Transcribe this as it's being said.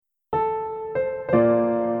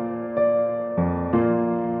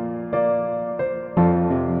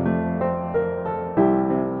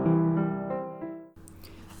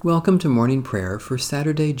Welcome to morning prayer for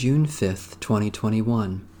Saturday, June 5th,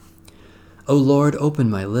 2021. O Lord, open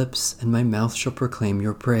my lips, and my mouth shall proclaim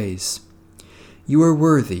your praise. You are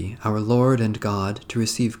worthy, our Lord and God, to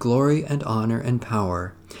receive glory and honor and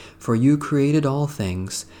power, for you created all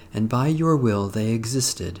things, and by your will they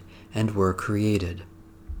existed and were created.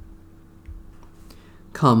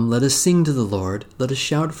 Come, let us sing to the Lord, let us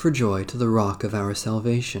shout for joy to the rock of our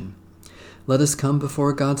salvation. Let us come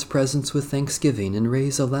before God's presence with thanksgiving and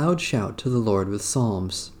raise a loud shout to the Lord with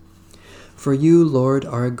psalms. For you, Lord,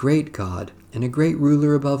 are a great God and a great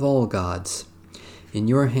ruler above all gods. In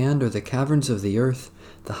your hand are the caverns of the earth,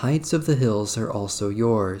 the heights of the hills are also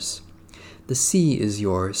yours. The sea is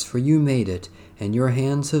yours, for you made it, and your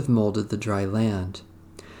hands have molded the dry land.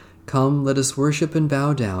 Come, let us worship and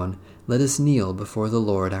bow down, let us kneel before the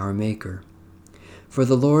Lord our Maker. For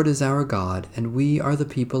the Lord is our God, and we are the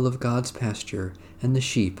people of God's pasture and the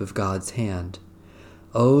sheep of God's hand.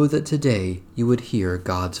 Oh, that today you would hear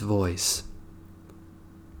God's voice.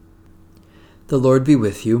 The Lord be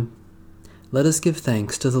with you. Let us give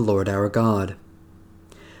thanks to the Lord our God.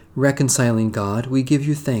 Reconciling God, we give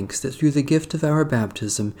you thanks that through the gift of our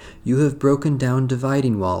baptism you have broken down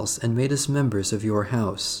dividing walls and made us members of your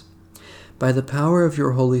house. By the power of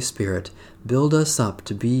your Holy Spirit, build us up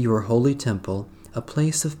to be your holy temple, a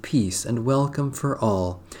place of peace and welcome for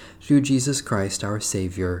all, through Jesus Christ our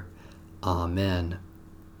Savior. Amen.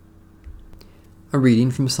 A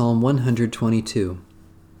reading from Psalm 122.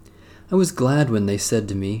 I was glad when they said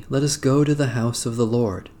to me, "Let us go to the house of the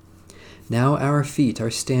Lord." Now our feet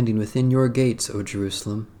are standing within your gates, O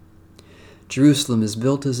Jerusalem. Jerusalem is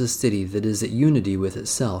built as a city that is at unity with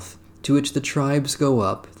itself, to which the tribes go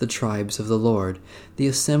up, the tribes of the Lord, the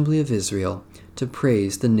assembly of Israel, to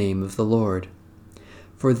praise the name of the Lord.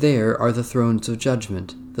 For there are the thrones of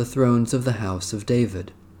judgment, the thrones of the house of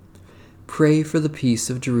David. Pray for the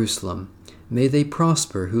peace of Jerusalem. May they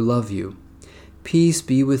prosper who love you. Peace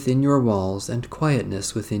be within your walls and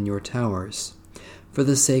quietness within your towers. For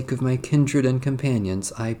the sake of my kindred and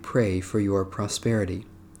companions, I pray for your prosperity.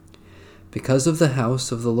 Because of the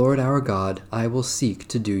house of the Lord our God, I will seek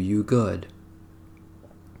to do you good.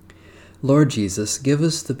 Lord Jesus, give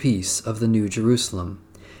us the peace of the New Jerusalem.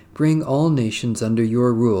 Bring all nations under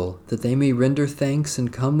your rule, that they may render thanks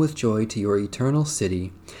and come with joy to your eternal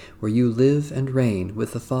city, where you live and reign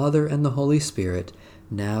with the Father and the Holy Spirit,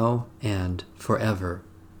 now and forever.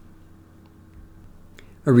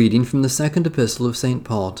 A reading from the second epistle of St.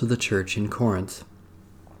 Paul to the church in Corinth.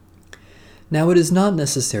 Now it is not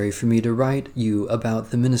necessary for me to write you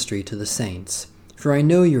about the ministry to the saints, for I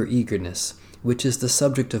know your eagerness, which is the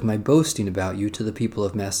subject of my boasting about you to the people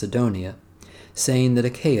of Macedonia, saying that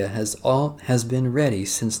Achaia has been ready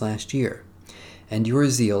since last year, and your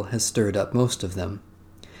zeal has stirred up most of them.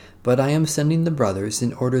 But I am sending the brothers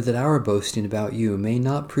in order that our boasting about you may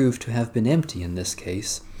not prove to have been empty in this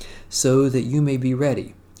case, so that you may be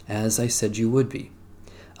ready, as I said you would be.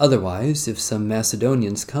 Otherwise, if some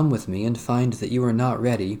Macedonians come with me and find that you are not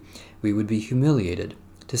ready, we would be humiliated,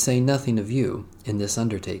 to say nothing of you, in this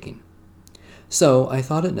undertaking. So I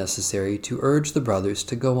thought it necessary to urge the brothers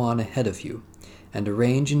to go on ahead of you, and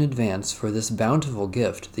arrange in advance for this bountiful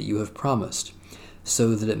gift that you have promised,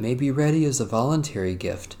 so that it may be ready as a voluntary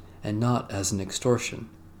gift and not as an extortion.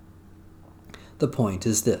 The point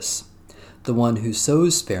is this: the one who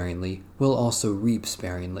sows sparingly will also reap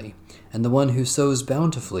sparingly, and the one who sows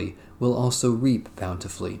bountifully will also reap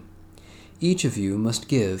bountifully. Each of you must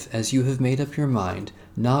give as you have made up your mind,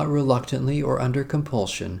 not reluctantly or under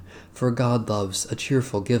compulsion, for God loves a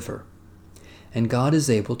cheerful giver. And God is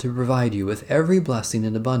able to provide you with every blessing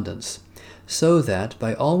in abundance, so that,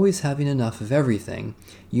 by always having enough of everything,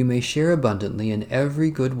 you may share abundantly in every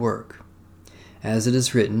good work. As it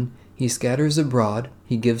is written, He scatters abroad,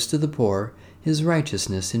 He gives to the poor, His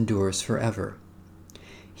righteousness endures forever.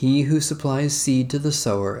 He who supplies seed to the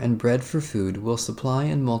sower and bread for food will supply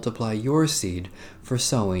and multiply your seed for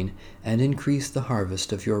sowing and increase the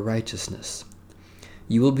harvest of your righteousness.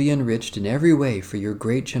 You will be enriched in every way for your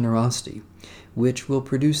great generosity, which will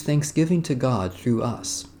produce thanksgiving to God through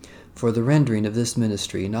us. For the rendering of this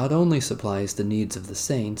ministry not only supplies the needs of the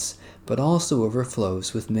saints, but also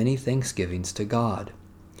overflows with many thanksgivings to God.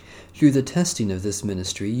 Through the testing of this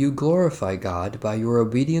ministry, you glorify God by your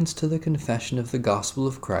obedience to the confession of the gospel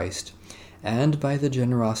of Christ, and by the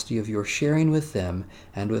generosity of your sharing with them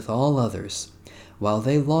and with all others, while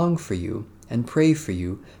they long for you and pray for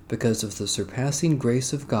you because of the surpassing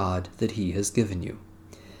grace of God that He has given you.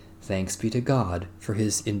 Thanks be to God for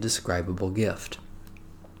His indescribable gift.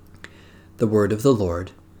 The word of the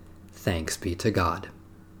Lord. Thanks be to God.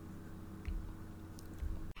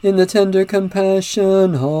 In the tender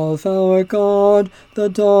compassion of our God, the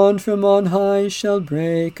dawn from on high shall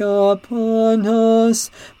break upon us.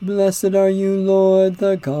 Blessed are you, Lord,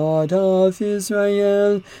 the God of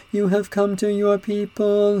Israel. You have come to your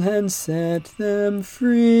people and set them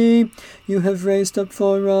free. You have raised up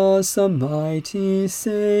for us a mighty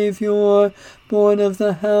Saviour, born of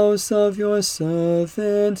the house of your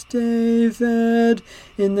servant David.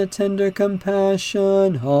 In the tender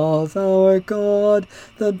compassion of our God,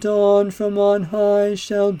 the dawn from on high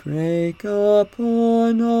shall break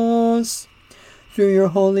upon us. Through your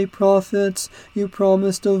holy prophets, you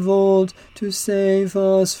promised of old to save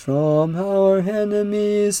us from our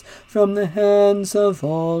enemies, from the hands of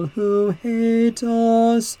all who hate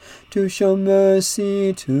us, to show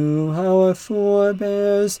mercy to our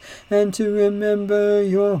forebears, and to remember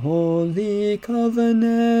your holy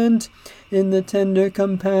covenant. In the tender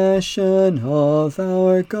compassion of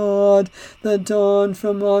our God, the dawn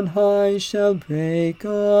from on high shall break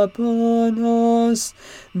upon us.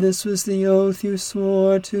 This was the oath you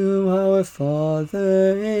swore to our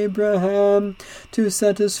father Abraham, to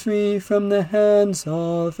set us free from the hands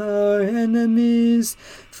of our enemies,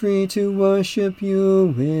 free to worship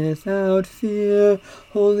you without fear,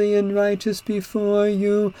 holy and righteous before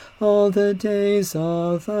you all the days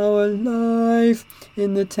of our life.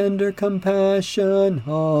 In the tender compassion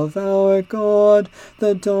of our God,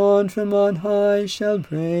 the dawn from on high shall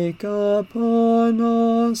break upon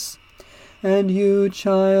us. And you,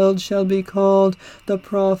 child, shall be called the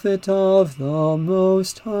prophet of the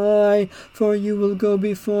Most High, for you will go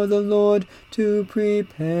before the Lord to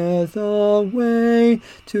prepare the way,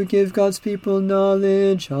 to give God's people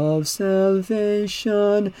knowledge of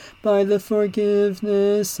salvation by the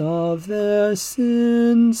forgiveness of their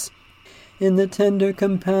sins. In the tender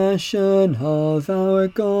compassion of our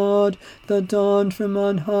God, the dawn from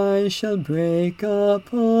on high shall break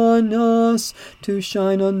upon us, to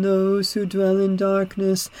shine on those who dwell in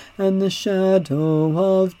darkness and the shadow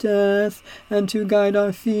of death, and to guide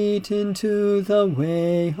our feet into the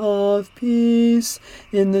way of peace.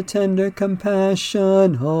 In the tender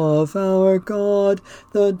compassion of our God,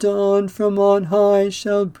 the dawn from on high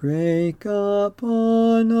shall break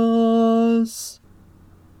upon us.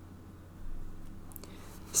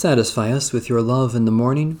 Satisfy us with your love in the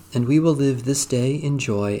morning, and we will live this day in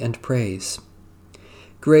joy and praise.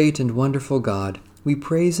 Great and wonderful God, we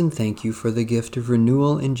praise and thank you for the gift of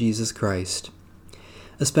renewal in Jesus Christ.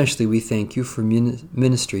 Especially we thank you for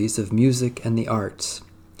ministries of music and the arts,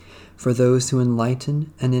 for those who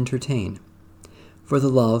enlighten and entertain, for the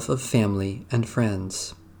love of family and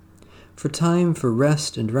friends, for time for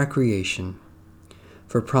rest and recreation,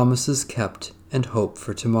 for promises kept and hope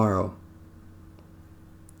for tomorrow.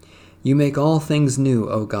 You make all things new,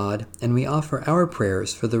 O God, and we offer our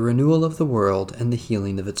prayers for the renewal of the world and the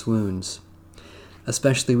healing of its wounds.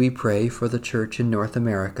 Especially we pray for the Church in North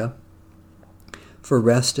America, for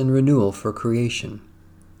rest and renewal for creation,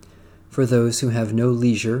 for those who have no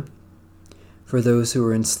leisure, for those who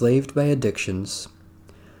are enslaved by addictions,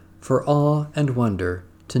 for awe and wonder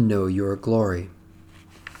to know your glory.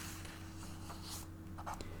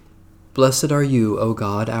 Blessed are you, O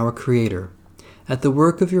God, our Creator. At the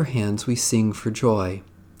work of your hands we sing for joy.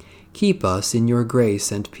 Keep us in your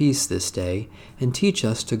grace and peace this day, and teach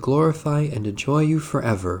us to glorify and enjoy you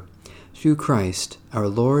forever. Through Christ, our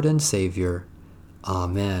Lord and Savior.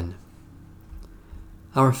 Amen.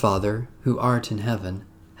 Our Father, who art in heaven,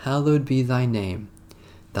 hallowed be thy name.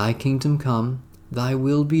 Thy kingdom come, thy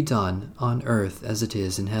will be done, on earth as it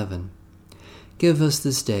is in heaven. Give us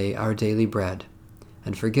this day our daily bread,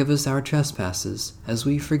 and forgive us our trespasses, as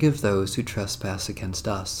we forgive those who trespass against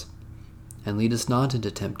us. And lead us not into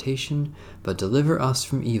temptation, but deliver us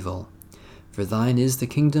from evil. For thine is the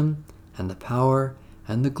kingdom, and the power,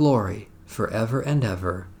 and the glory, forever and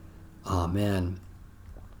ever. Amen.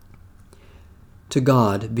 To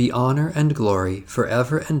God be honor and glory,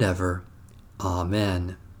 forever and ever.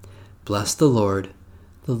 Amen. Bless the Lord.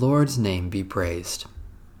 The Lord's name be praised.